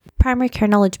Primary Care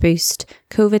Knowledge Boost,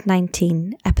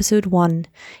 COVID-19, Episode 1,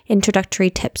 Introductory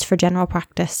Tips for General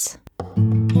Practice.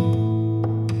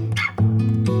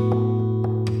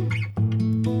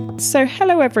 So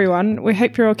hello everyone, we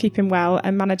hope you're all keeping well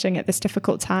and managing at this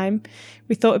difficult time.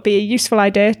 We thought it'd be a useful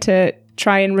idea to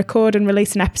try and record and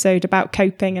release an episode about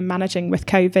coping and managing with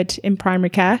COVID in primary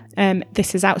care.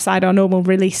 This is outside our normal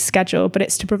release schedule, but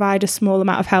it's to provide a small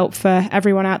amount of help for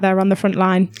everyone out there on the front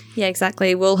line. Yeah,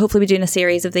 exactly. We'll hopefully be doing a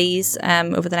series of these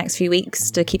over the next few weeks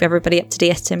to keep everybody up to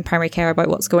date in primary care about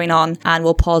what's going on, and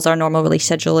we'll pause our normal release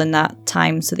schedule in that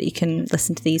time so that you can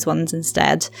listen to these ones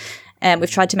instead. We've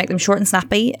tried to make them short and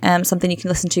snappy, something you can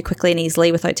listen to quickly and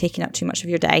easily without taking up too much of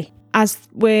your day. As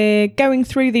we're going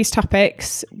through these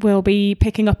topics, we'll be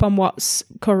picking up on what's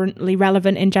currently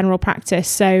relevant in general practice.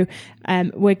 So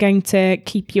we're going to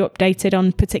keep you updated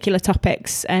on particular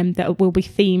topics that will be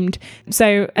themed.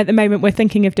 So at the moment, we're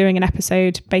thinking of doing an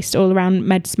episode based all around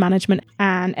meds management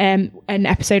and an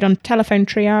episode on telephone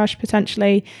triage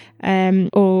potentially,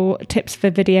 or tips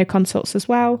for video consults as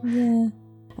well. Yeah.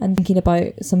 And thinking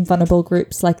about some vulnerable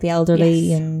groups like the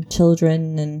elderly and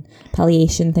children and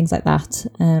palliation, things like that.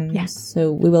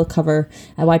 So we will cover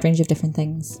a wide range of different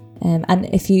things. And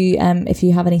if you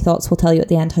have any thoughts, we'll tell you at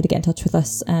the end how to get in touch with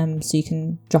us, so you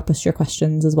can drop us your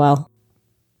questions as well.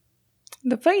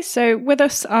 Lovely. So with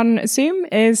us on Zoom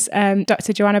is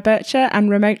Dr. Joanna Bircher,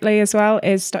 and remotely as well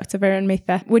is Dr. Viren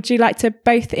Mitha. Would you like to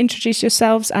both introduce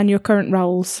yourselves and your current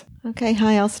roles? Okay,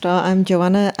 hi, I'll start. I'm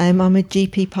Joanna. I'm a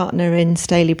GP partner in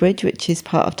Stalybridge, which is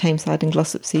part of Tameside and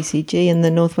Glossop CCG in the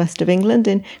northwest of England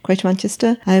in Greater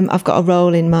Manchester. I've got a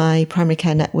role in my primary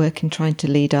care network in trying to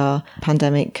lead our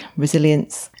pandemic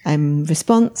resilience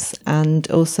response, and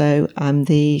also I'm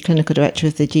the clinical director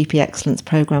of the GP Excellence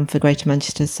Programme for Greater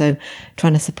Manchester, so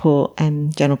trying to support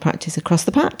general practice across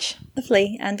the patch.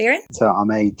 Lovely. And Viren? So I'm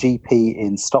a GP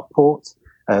in Stockport,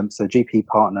 so GP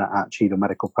partner at Cheadle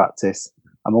Medical Practice.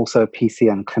 I'm also a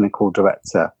PCN clinical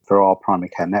director for our primary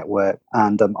care network,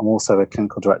 and I'm also a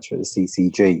clinical director at the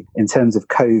CCG. In terms of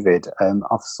COVID,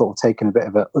 I've sort of taken a bit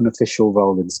of an unofficial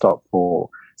role in Stockport,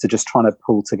 so just trying to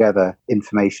pull together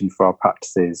information for our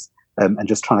practices and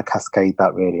just trying to cascade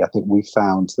that really. I think we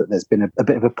found that there's been a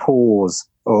bit of a pause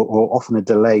or often a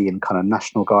delay in kind of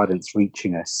national guidance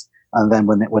reaching us. And then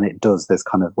when it does,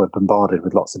 we're bombarded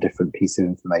with lots of different pieces of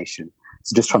information.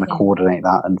 So just trying to coordinate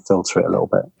that and filter it a little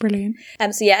bit. Brilliant.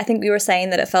 So yeah, I think we were saying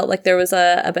that it felt like there was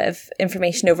a bit of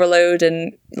information overload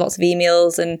and lots of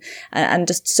emails and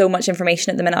just so much information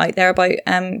at the minute out there about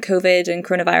COVID and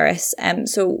coronavirus.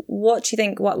 So what do you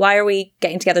think? Why are we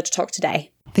getting together to talk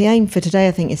today? The aim for today,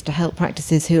 I think, is to help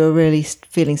practices who are really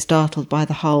feeling startled by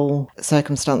the whole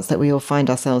circumstance that we all find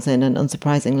ourselves in, and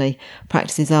unsurprisingly,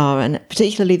 practices are, and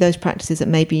particularly those practices that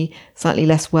may be slightly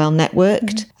less well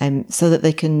networked, so that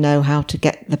they can know how to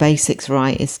get the basics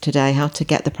right is today, how to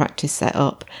get the practice set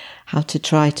up, how to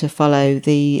try to follow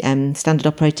the standard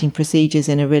operating procedures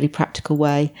in a really practical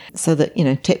way, so that,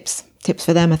 tips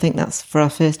for them. I think that's for our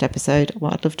first episode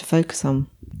what I'd love to focus on.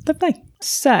 Lovely.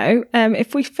 So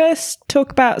if we first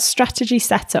talk about strategy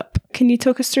setup, can you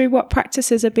talk us through what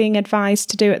practices are being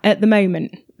advised to do at the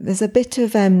moment? There's a bit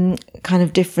of kind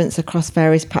of difference across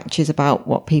various patches about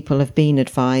what people have been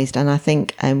advised, and I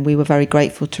think we were very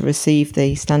grateful to receive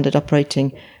the standard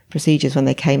operating procedures when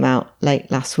they came out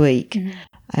late last week.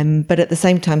 But at the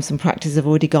same time, some practices have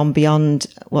already gone beyond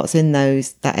what's in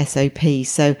that SOP.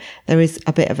 So there is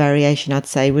a bit of variation, I'd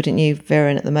say, wouldn't you,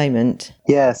 Viren, at the moment?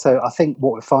 Yeah, so I think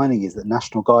what we're finding is that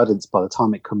national guidance, by the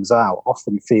time it comes out,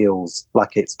 often feels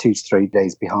like it's 2 to 3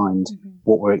 days behind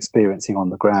what we're experiencing on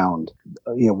the ground.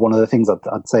 One of the things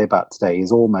I'd say about today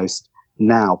is almost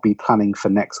now be planning for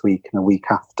next week and a week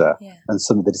after, and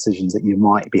some of the decisions that you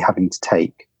might be having to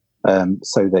take.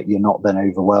 So that you're not then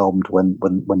overwhelmed when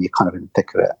you're kind of in the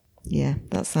thick of it. Yeah,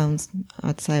 that sounds,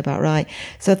 I'd say, about right.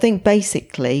 So I think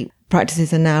basically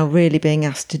practices are now really being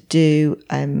asked to do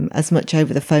as much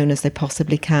over the phone as they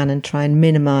possibly can and try and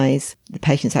minimise the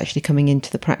patients actually coming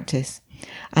into the practice.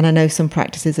 And I know some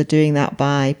practices are doing that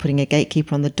by putting a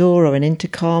gatekeeper on the door or an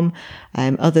intercom.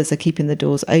 Others are keeping the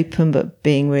doors open, but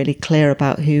being really clear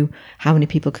about how many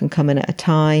people can come in at a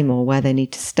time or where they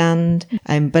need to stand.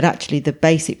 But actually the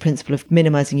basic principle of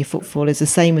minimising your footfall is the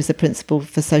same as the principle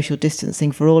for social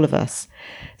distancing for all of us.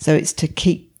 So it's to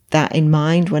keep that in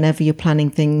mind whenever you're planning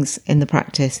things in the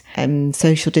practice.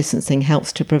 Social distancing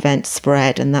helps to prevent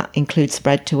spread, and that includes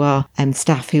spread to our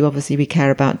staff, who obviously we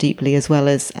care about deeply, as well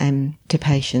as to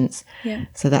patients. Yeah.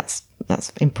 So that's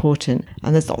important.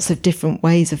 And there's lots of different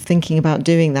ways of thinking about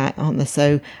doing that, aren't there?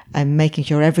 So making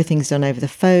sure everything's done over the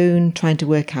phone, trying to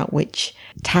work out which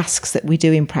tasks that we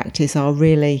do in practice are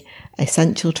really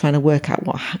essential, trying to work out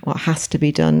what has to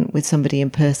be done with somebody in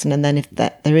person, and then if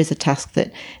there is a task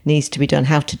that needs to be done,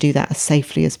 how to do that as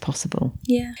safely as possible.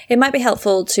 Yeah, it might be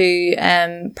helpful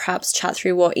to perhaps chat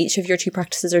through what each of your two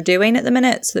practices are doing at the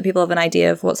minute, so that people have an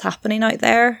idea of what's happening out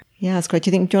there. Yeah, that's great. Do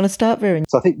you want to start, Vera?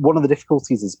 So I think one of the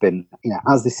difficulties has been,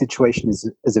 as this situation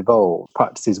has evolved,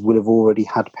 practices will have already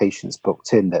had patients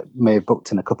booked in that may have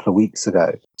booked in a couple of weeks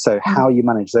ago. So how you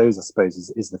manage those, I suppose,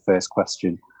 is the first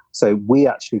question. So we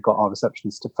actually got our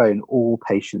receptionist to phone all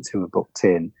patients who were booked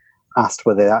in, asked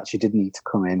whether they actually did need to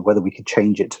come in, whether we could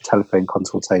change it to a telephone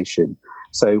consultation.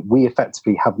 So we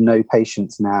effectively have no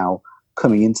patients now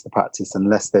coming into the practice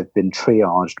unless they've been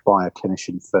triaged by a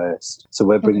clinician first. So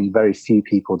we're bringing very few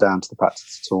people down to the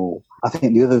practice at all. I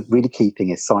think the other really key thing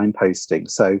is signposting.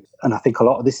 And I think a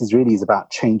lot of this is about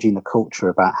changing the culture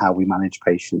about how we manage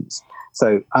patients.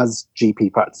 So as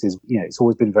GP practices, it's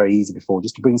always been very easy before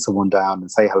just to bring someone down and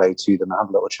say hello to them and have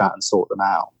a little chat and sort them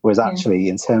out. Whereas actually,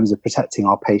 in terms of protecting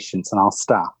our patients and our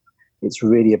staff, it's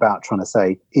really about trying to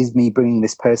say, is me bringing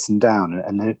this person down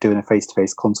and doing a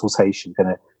face-to-face consultation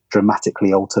going to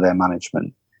dramatically alter their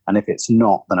management? And if it's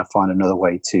not, then I find another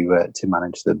way to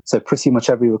manage them. So pretty much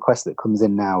every request that comes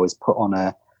in now is put on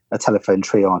a telephone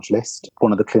triage list.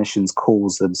 One of the clinicians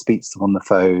calls them, speaks to them on the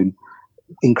phone.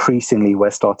 Increasingly, we're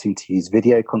starting to use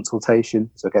video consultation.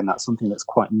 So again, that's something that's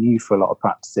quite new for a lot of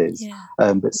practices.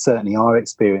 But certainly our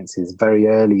experience is very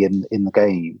early in the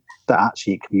game that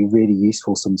actually it can be really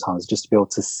useful sometimes just to be able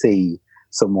to see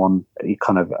someone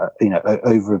kind of,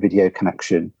 over a video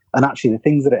connection. And actually the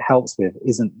things that it helps with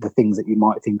isn't the things that you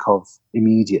might think of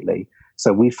immediately.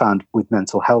 So we found with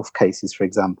mental health cases, for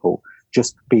example,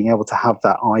 just being able to have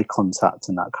that eye contact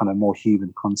and that kind of more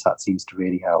human contact seems to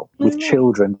really help. With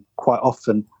children, quite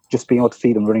often, just being able to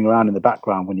see them running around in the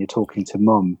background when you're talking to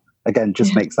mum, again,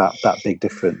 just makes that big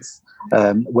difference.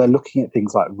 We're looking at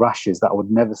things like rashes that I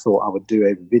would never thought I would do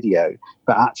over video,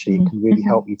 but actually it can really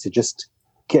help you to just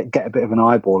get a bit of an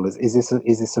eyeball. Is this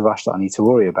a rash that I need to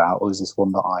worry about, or is this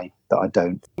one that I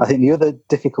don't? I think the other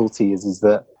difficulty is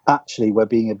that actually we're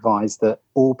being advised that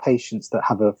all patients that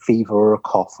have a fever or a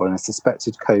cough or a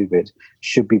suspected COVID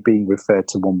should be being referred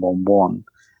to 111.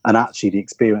 And actually the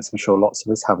experience I'm sure lots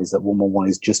of us have is that 111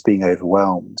 is just being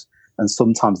overwhelmed. And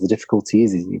sometimes the difficulty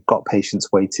is you've got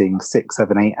patients waiting 6,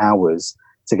 7, 8 hours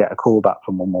to get a call back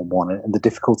from 111. And the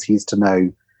difficulty is to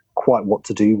know quite what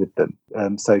to do with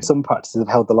them. So some practices have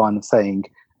held the line of saying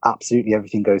absolutely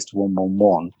everything goes to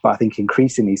 111. But I think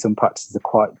increasingly some practices are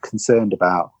quite concerned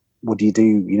about what do you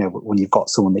do, when you've got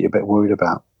someone that you're a bit worried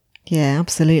about. Yeah,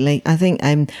 absolutely. I think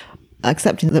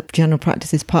accepting that general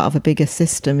practice is part of a bigger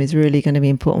system is really going to be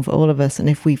important for all of us. And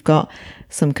if we've got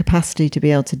some capacity to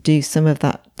be able to do some of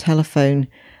that telephone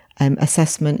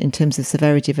assessment in terms of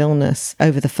severity of illness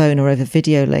over the phone or over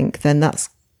video link, then that's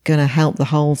going to help the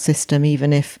whole system,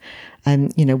 even if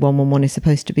 111 is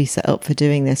supposed to be set up for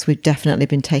doing this. We've definitely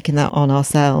been taking that on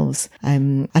ourselves.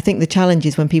 I think the challenge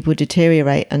is when people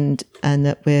deteriorate and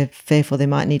that we're fearful they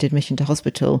might need admission to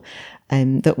hospital,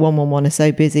 that 111 are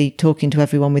so busy talking to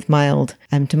everyone with mild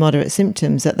to moderate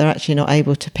symptoms that they're actually not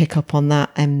able to pick up on that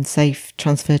safe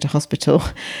transfer to hospital.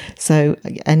 So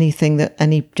anything that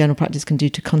any general practice can do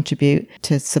to contribute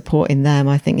to supporting them,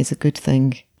 I think is a good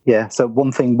thing. Yeah, so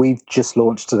one thing we've just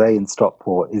launched today in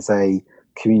Stockport is a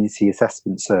community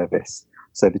assessment service.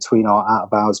 So between our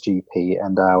out-of-hours GP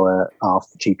and our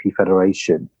GP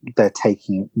Federation, they're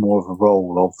taking more of a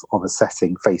role of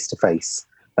assessing face-to-face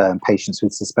patients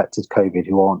with suspected COVID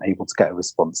who aren't able to get a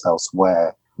response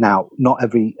elsewhere. Now, not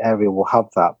every area will have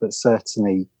that, but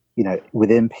certainly,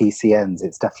 within PCNs,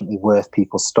 it's definitely worth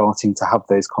people starting to have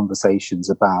those conversations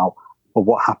about, well,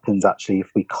 what happens actually if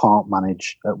we can't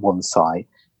manage at one site?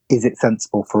 Is it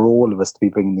sensible for all of us to be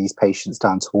bringing these patients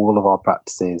down to all of our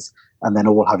practices and then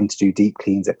all having to do deep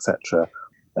cleans, etc.?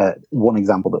 One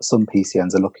example that some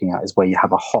PCNs are looking at is where you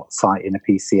have a hot site in a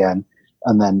PCN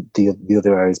and then the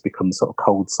other areas become sort of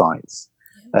cold sites.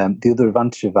 The other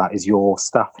advantage of that is your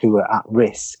staff who are at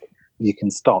risk, you can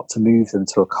start to move them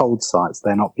to a cold site so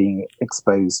they're not being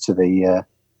exposed to the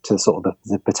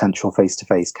potential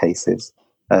face-to-face cases.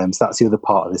 So that's the other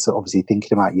part of this, obviously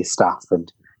thinking about your staff and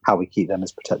how we keep them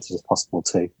as protected as possible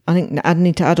too. I think I'd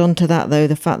need to add on to that, though,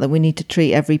 the fact that we need to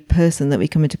treat every person that we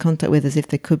come into contact with as if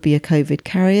they could be a COVID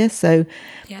carrier. So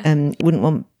wouldn't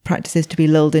want practices to be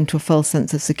lulled into a false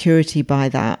sense of security by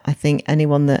that. I think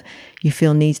anyone that you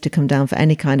feel needs to come down for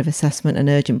any kind of assessment, an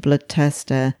urgent blood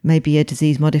test, maybe a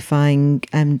disease-modifying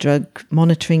drug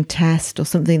monitoring test or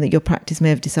something that your practice may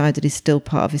have decided is still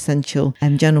part of essential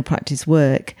general practice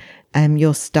work,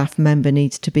 your staff member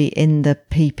needs to be in the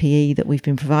PPE that we've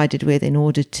been provided with in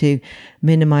order to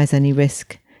minimise any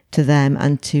risk to them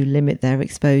and to limit their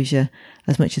exposure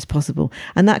as much as possible.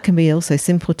 And that can be also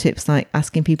simple tips like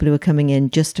asking people who are coming in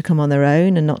just to come on their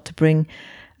own and not to bring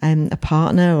a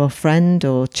partner or friend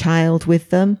or child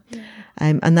with them. Yeah.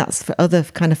 And that's for other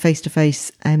kind of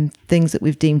face-to-face things that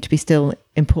we've deemed to be still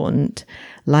important,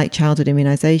 like childhood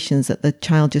immunisations, that the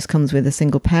child just comes with a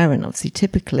single parent. Obviously,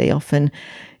 typically, often,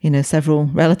 several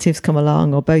relatives come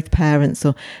along or both parents,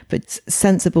 but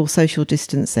sensible social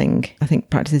distancing. I think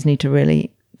practices need to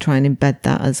really try and embed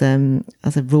that as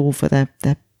a rule for their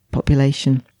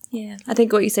population. Yeah, I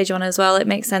think what you say, Joanna, as well, it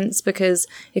makes sense because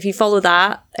if you follow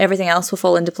that, everything else will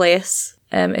fall into place.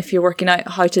 If you're working out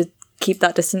how to keep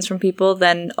that distance from people,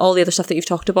 then all the other stuff that you've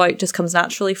talked about just comes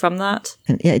naturally from that.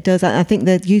 And yeah, it does. I think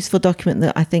the useful document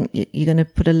that I think you're going to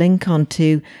put a link on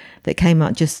to that came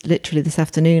out just literally this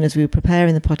afternoon as we were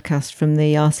preparing the podcast from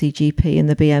the RCGP and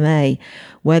the BMA,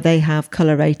 where they have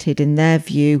collated in their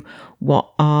view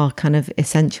what are kind of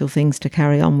essential things to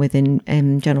carry on within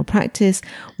general practice,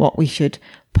 what we should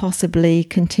possibly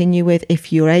continue with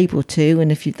if you're able to, and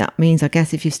that means, I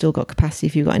guess, if you've still got capacity,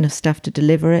 if you've got enough staff to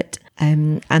deliver it,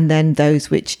 and then those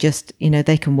which just,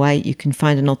 they can wait, you can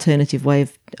find an alternative way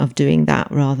of doing that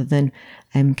rather than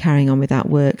carrying on with that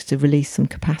work to release some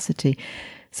capacity.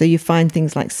 So you find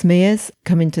things like smears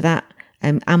come into that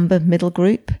amber middle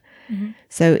group. Mm-hmm.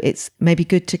 So it's maybe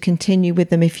good to continue with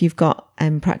them if you've got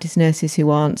practice nurses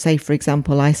who aren't, say, for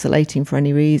example, isolating for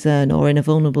any reason or in a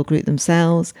vulnerable group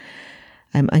themselves.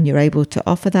 And you're able to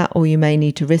offer that, or you may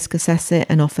need to risk assess it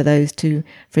and offer those to,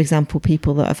 for example,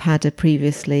 people that have had a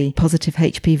previously positive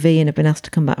HPV and have been asked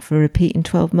to come back for a repeat in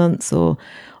 12 months or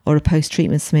a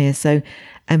post-treatment smear. So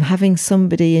having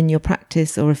somebody in your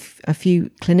practice or a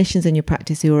few clinicians in your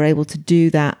practice who are able to do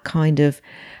that kind of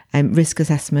risk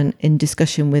assessment in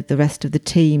discussion with the rest of the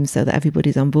team so that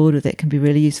everybody's on board with it can be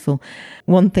really useful.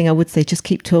 One thing I would say, just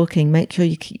keep talking. Make sure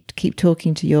you keep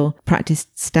talking to your practice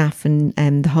staff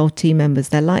and the whole team members.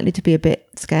 They're likely to be a bit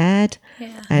scared,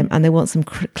 and they want some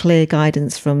clear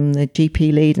guidance from the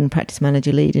GP lead and practice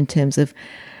manager lead in terms of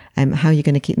how you're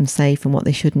going to keep them safe and what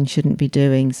they should and shouldn't be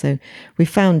doing. So we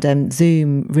found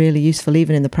Zoom really useful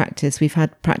even in the practice. We've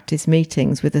had practice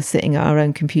meetings with us sitting at our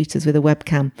own computers with a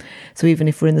webcam. So even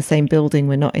if we're in the same building,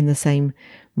 we're not in the same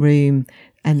room.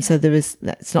 And so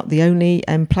that's not the only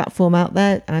platform out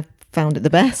there. I've found it the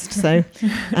best. So,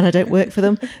 and I don't work for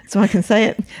them, so I can say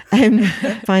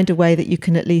it. Find a way that you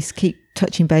can at least keep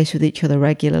touching base with each other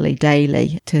regularly,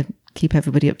 daily, to keep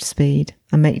everybody up to speed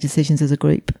and make decisions as a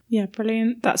group. Yeah,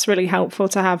 brilliant. That's really helpful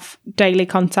to have daily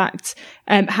contact.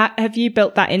 Have you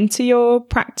built that into your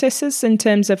practices in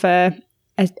terms of a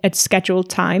scheduled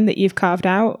time that you've carved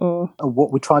out? Or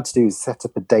what we tried to do is set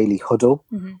up a daily huddle.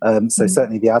 Mm-hmm.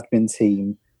 Certainly the admin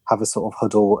team have a sort of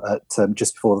huddle at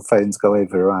just before the phones go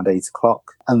over around 8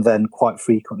 o'clock. And then quite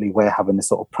frequently we're having a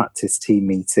sort of practice team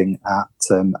meeting at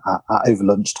over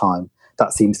lunchtime.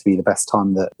 That seems to be the best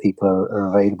time that people are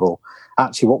available.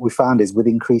 Actually, what we found is with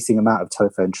increasing amount of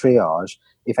telephone triage,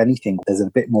 if anything, there's a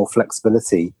bit more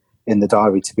flexibility in the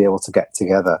diary to be able to get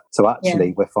together. So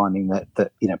actually, we're finding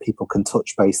that people can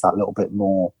touch base that little bit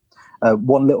more.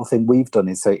 One little thing we've done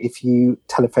is, so if you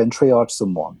telephone triage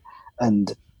someone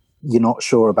and you're not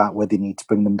sure about whether you need to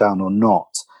bring them down or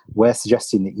not, we're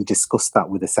suggesting that you discuss that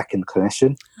with a second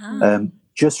clinician.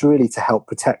 Just really to help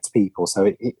protect people.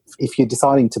 So if you're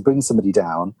deciding to bring somebody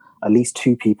down, at least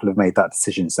two people have made that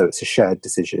decision. So it's a shared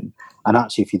decision. And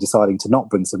actually, if you're deciding to not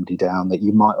bring somebody down that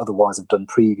you might otherwise have done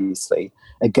previously,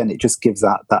 again, it just gives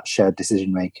that shared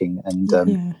decision making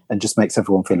and just makes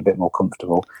everyone feel a bit more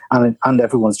comfortable. And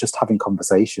everyone's just having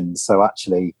conversations. So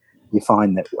actually, you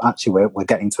find that actually we're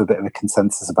getting to a bit of a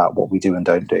consensus about what we do and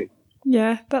don't do.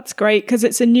 Yeah, that's great because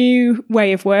it's a new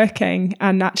way of working,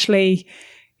 and actually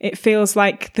it feels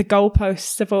like the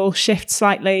goalposts have all shifted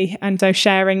slightly, and so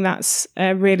sharing that's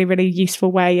a really, really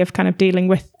useful way of kind of dealing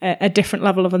with a different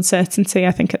level of uncertainty,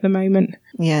 I think, at the moment.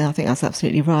 Yeah, I think that's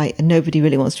absolutely right. And nobody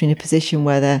really wants to be in a position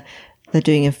where they're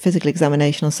doing a physical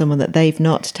examination on someone that they've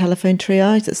not telephone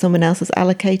triaged, that someone else has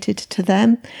allocated to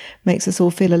them. Makes us all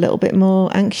feel a little bit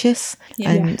more anxious.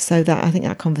 So that I think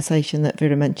that conversation that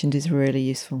Vera mentioned is really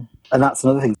useful. And that's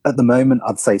another thing. At the moment,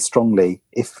 I'd say strongly,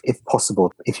 if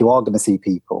possible, if you are going to see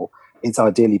people, it's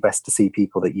ideally best to see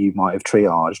people that you might have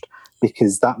triaged,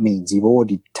 because that means you've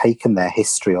already taken their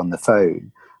history on the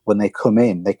phone. When they come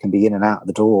in, they can be in and out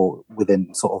the door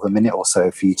within sort of a minute or so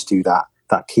for you to do that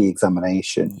key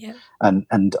examination. Yeah. And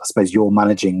I suppose you're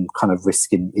managing kind of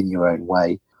risk in your own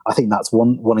way. I think that's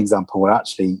one example where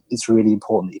actually it's really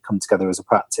important that you come together as a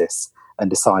practice and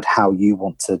decide how you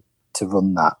want to to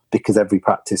run that, because every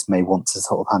practice may want to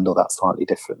sort of handle that slightly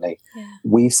differently.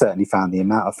 We've certainly found the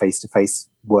amount of face-to-face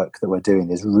work that we're doing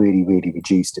is really, really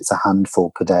reduced. It's a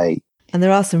handful per day. And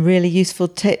there are some really useful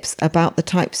tips about the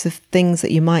types of things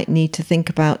that you might need to think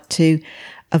about to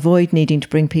avoid needing to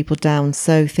bring people down.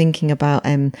 So thinking about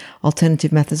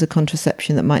alternative methods of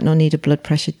contraception that might not need a blood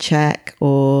pressure check,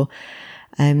 or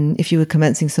if you were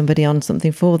commencing somebody on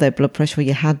something for their blood pressure or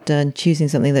you had done, choosing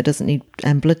something that doesn't need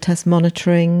blood test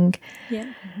monitoring.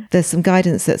 Yeah. There's some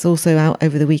guidance that's also out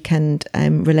over the weekend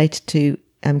related to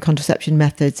contraception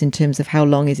methods, in terms of how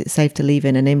long is it safe to leave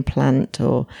in an implant,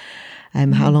 or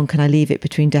how long can I leave it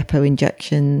between depot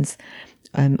injections,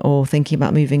 or thinking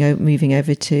about moving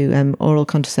over to oral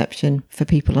contraception for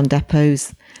people on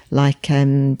depots like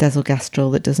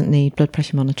Desolgastrel that doesn't need blood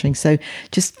pressure monitoring. So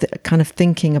just kind of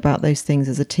thinking about those things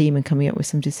as a team and coming up with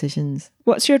some decisions.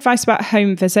 What's your advice about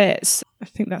home visits? I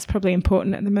think that's probably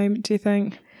important at the moment, do you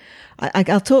think?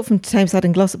 I'll talk from Tameside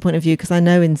and Glossop point of view, because I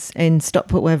know in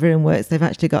Stockport, where everyone works, they've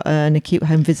actually got an acute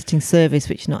home visiting service,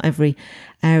 which not every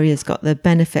area's got the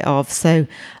benefit of. So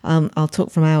I'll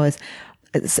talk from ours.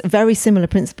 It's very similar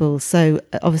principles. So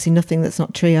obviously nothing that's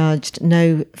not triaged,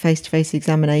 no face-to-face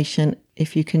examination.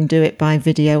 If you can do it by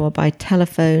video or by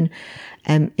telephone,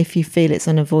 if you feel it's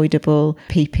unavoidable,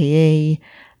 PPE,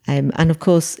 and of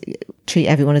course treat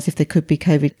everyone as if they could be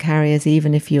COVID carriers,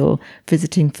 even if you're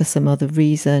visiting for some other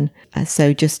reason.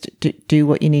 So just do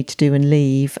what you need to do and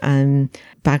leave, and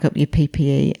bag up your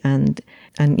PPE, and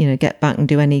get back and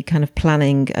do any kind of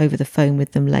planning over the phone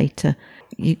with them later.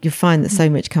 You find that so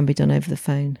much can be done over the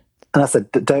phone. And I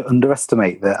said, don't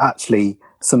underestimate that actually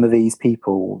some of these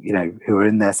people, who are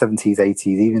in their 70s, 80s,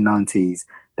 even 90s,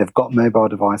 they've got mobile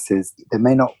devices. They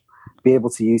may not be able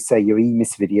to use, say, your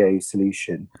EMIS video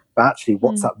solution, but actually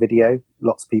WhatsApp video,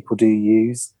 lots of people do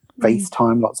use.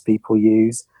 FaceTime, lots of people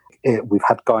use. We've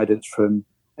had guidance from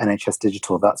NHS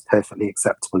Digital. That's perfectly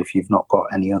acceptable if you've not got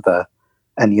any other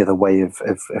way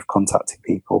of contacting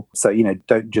people. So,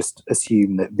 don't just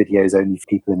assume that video is only for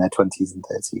people in their 20s and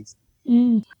 30s.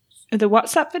 The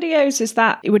WhatsApp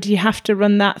videos, would you have to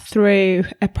run that through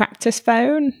a practice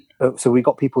phone? So we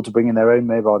got people to bring in their own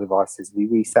mobile devices. We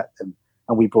reset them,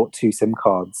 and we brought 2 SIM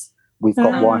cards. We've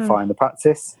got Wi-Fi in the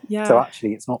practice. Yeah. So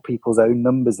actually it's not people's own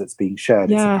numbers that's being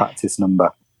shared. It's a practice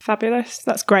number. Fabulous.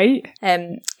 That's great.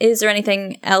 Is there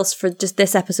anything else for just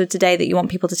this episode today that you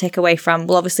want people to take away from?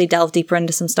 We'll obviously delve deeper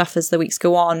into some stuff as the weeks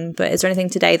go on, but is there anything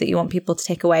today that you want people to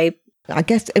take away? I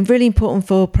guess it's really important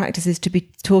for practices to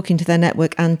be talking to their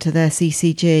network and to their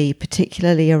CCG,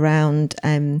 particularly around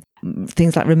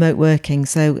things like remote working.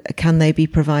 So can they be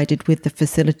provided with the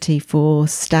facility for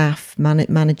staff,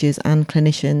 managers and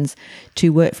clinicians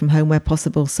to work from home where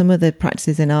possible? Some of the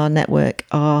practices in our network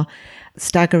are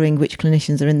staggering which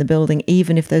clinicians are in the building,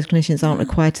 even if those clinicians aren't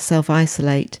required to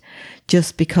self-isolate,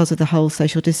 just because of the whole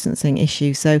social distancing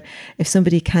issue. So if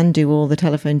somebody can do all the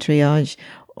telephone triage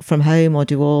from home, or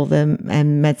do all the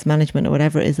meds management or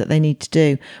whatever it is that they need to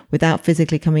do without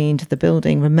physically coming into the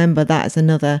building, remember that is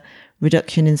another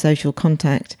reduction in social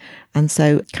contact. And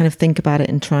so kind of think about it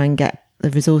and try and get the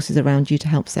resources around you to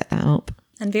help set that up.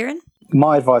 And Viren?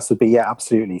 My advice would be, yeah,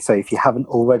 absolutely. So if you haven't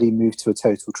already moved to a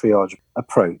total triage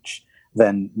approach,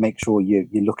 then make sure you're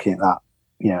looking at that,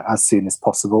 as soon as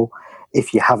possible.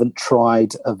 If you haven't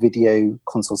tried a video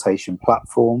consultation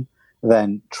platform,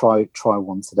 then try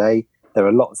one today. There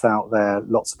are lots out there.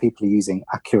 Lots of people are using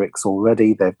Accurix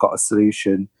already. They've got a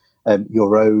solution.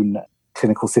 Your own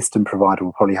clinical system provider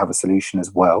will probably have a solution as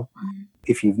well.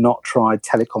 If you've not tried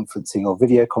teleconferencing or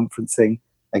video conferencing,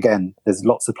 again, there's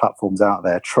lots of platforms out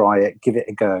there. Try it, give it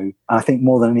a go. And I think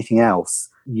more than anything else,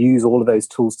 use all of those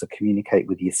tools to communicate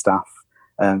with your staff.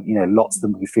 Lots of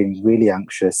them will be feeling really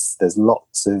anxious. There's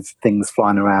lots of things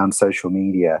flying around social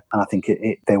media. And I think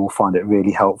they will find it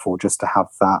really helpful just to have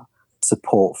that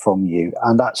support from you.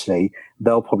 And actually,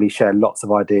 they'll probably share lots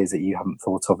of ideas that you haven't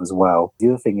thought of as well. The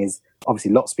other thing is,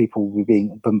 obviously, lots of people will be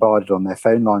being bombarded on their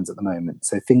phone lines at the moment.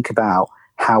 So think about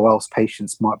how else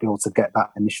patients might be able to get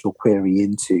that initial query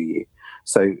into you.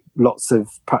 So lots of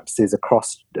practices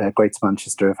across Greater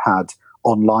Manchester have had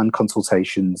online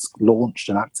consultations launched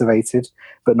and activated,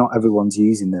 but not everyone's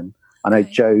using them. I know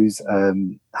Jo's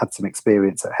had some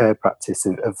experience at her practice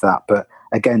of that, but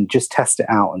again, just test it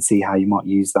out and see how you might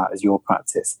use that as your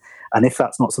practice. And if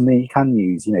that's not something you can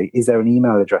use, is there an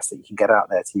email address that you can get out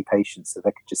there to your patients so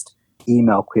they could just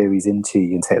email queries into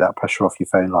you and take that pressure off your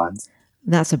phone lines?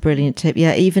 That's a brilliant tip.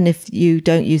 Yeah, even if you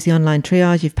don't use the online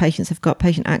triage, if patients have got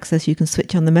patient access, you can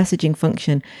switch on the messaging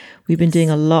function. We've been doing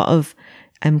a lot of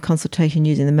consultation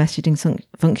using the messaging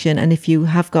function. And if you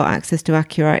have got access to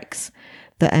Accurix,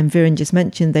 that Viren just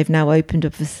mentioned, they've now opened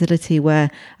up a facility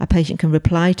where a patient can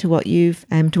reply to what you've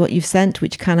sent,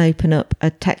 which can open up a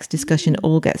text discussion.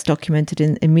 All gets documented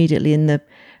immediately in the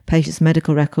patient's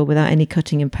medical record without any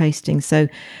cutting and pasting. So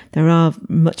there are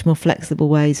much more flexible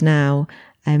ways now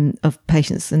of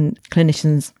patients and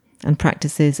clinicians and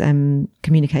practices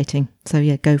communicating. So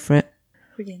yeah, go for it.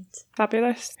 Brilliant.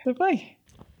 Fabulous. Lovely.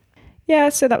 Yeah,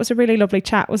 so that was a really lovely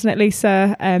chat, wasn't it,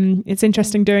 Lisa? It's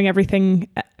interesting doing everything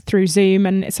through Zoom,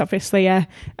 and it's obviously a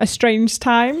strange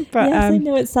time. But yes, I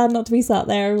know it's sad not to be sat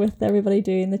there with everybody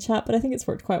doing the chat, but I think it's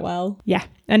worked quite well. Yeah,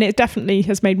 and it definitely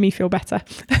has made me feel better.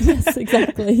 Yes,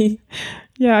 exactly.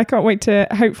 Yeah, I can't wait to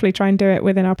hopefully try and do it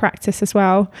within our practice as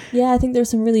well. Yeah, I think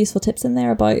there's some really useful tips in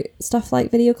there about stuff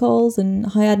like video calls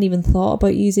and how I hadn't even thought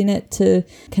about using it to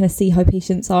kind of see how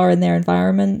patients are in their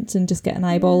environment and just get an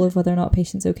eyeball of whether or not a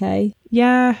patient's okay.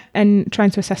 Yeah, and trying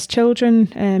to assess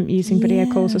children using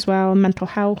video calls as well, and mental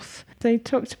health. They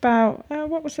talked about,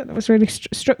 what was it that was really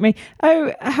struck me?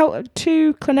 How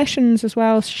two clinicians as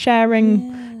well,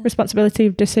 sharing responsibility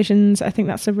of decisions. I think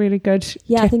that's a really good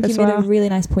tip I think you as made well. a really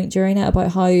nice point during it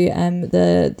about how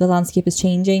the landscape is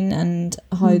changing and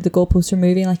how the goalposts are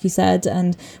moving, like you said,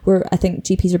 and I think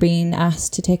GPs are being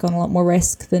asked to take on a lot more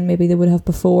risk than maybe they would have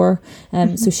before.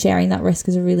 So sharing that risk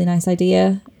is a really nice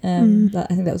idea. I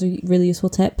think that was a really useful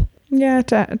tip. Yeah,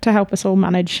 to help us all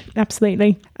manage.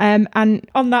 Absolutely. And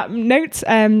on that note,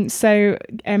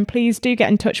 please do get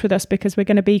in touch with us, because we're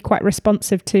going to be quite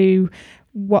responsive to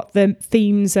what the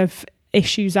themes of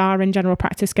issues are in general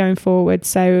practice going forward.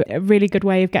 So a really good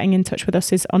way of getting in touch with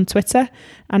us is on Twitter,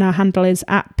 and our handle is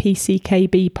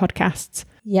 @PCKB Podcasts.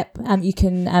 Yep, you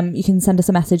can send us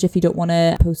a message if you don't want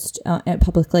to post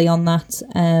publicly on that,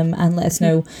 and let us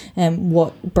know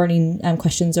what burning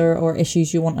questions or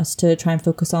issues you want us to try and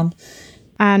focus on.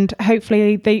 And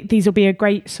hopefully these will be a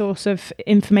great source of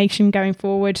information going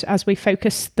forward as we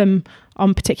focus them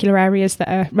on particular areas that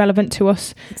are relevant to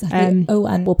us. Exactly.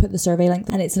 And we'll put the survey link,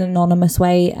 and it's an anonymous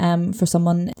way for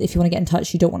someone. If you want to get in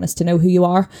touch, you don't want us to know who you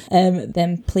are,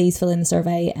 then please fill in the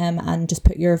survey and just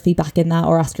put your feedback in that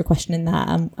or ask your question in that,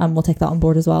 and we'll take that on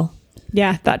board as well.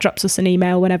 Yeah, that drops us an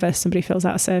email whenever somebody fills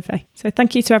out a survey. So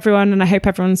thank you to everyone, and I hope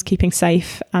everyone's keeping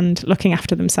safe and looking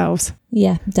after themselves.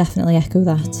 Yeah, definitely echo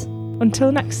that.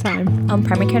 Until next time. On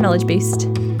Primary Care Knowledge Boost.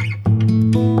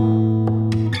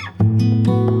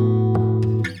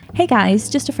 Hey guys,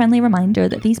 just a friendly reminder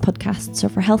that these podcasts are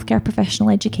for healthcare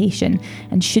professional education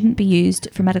and shouldn't be used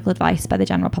for medical advice by the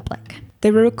general public.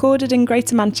 They were recorded in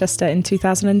Greater Manchester in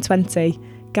 2020.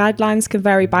 Guidelines can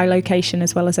vary by location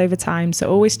as well as over time,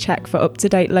 so always check for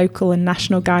up-to-date local and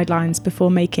national guidelines before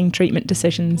making treatment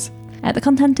decisions. The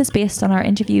content is based on our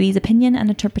interviewees' opinion and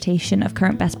interpretation of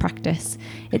current best practice.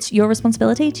 It's your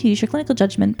responsibility to use your clinical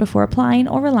judgment before applying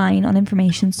or relying on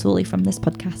information solely from this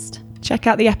podcast. Check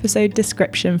out the episode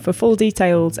description for full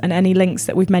details and any links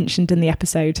that we've mentioned in the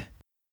episode.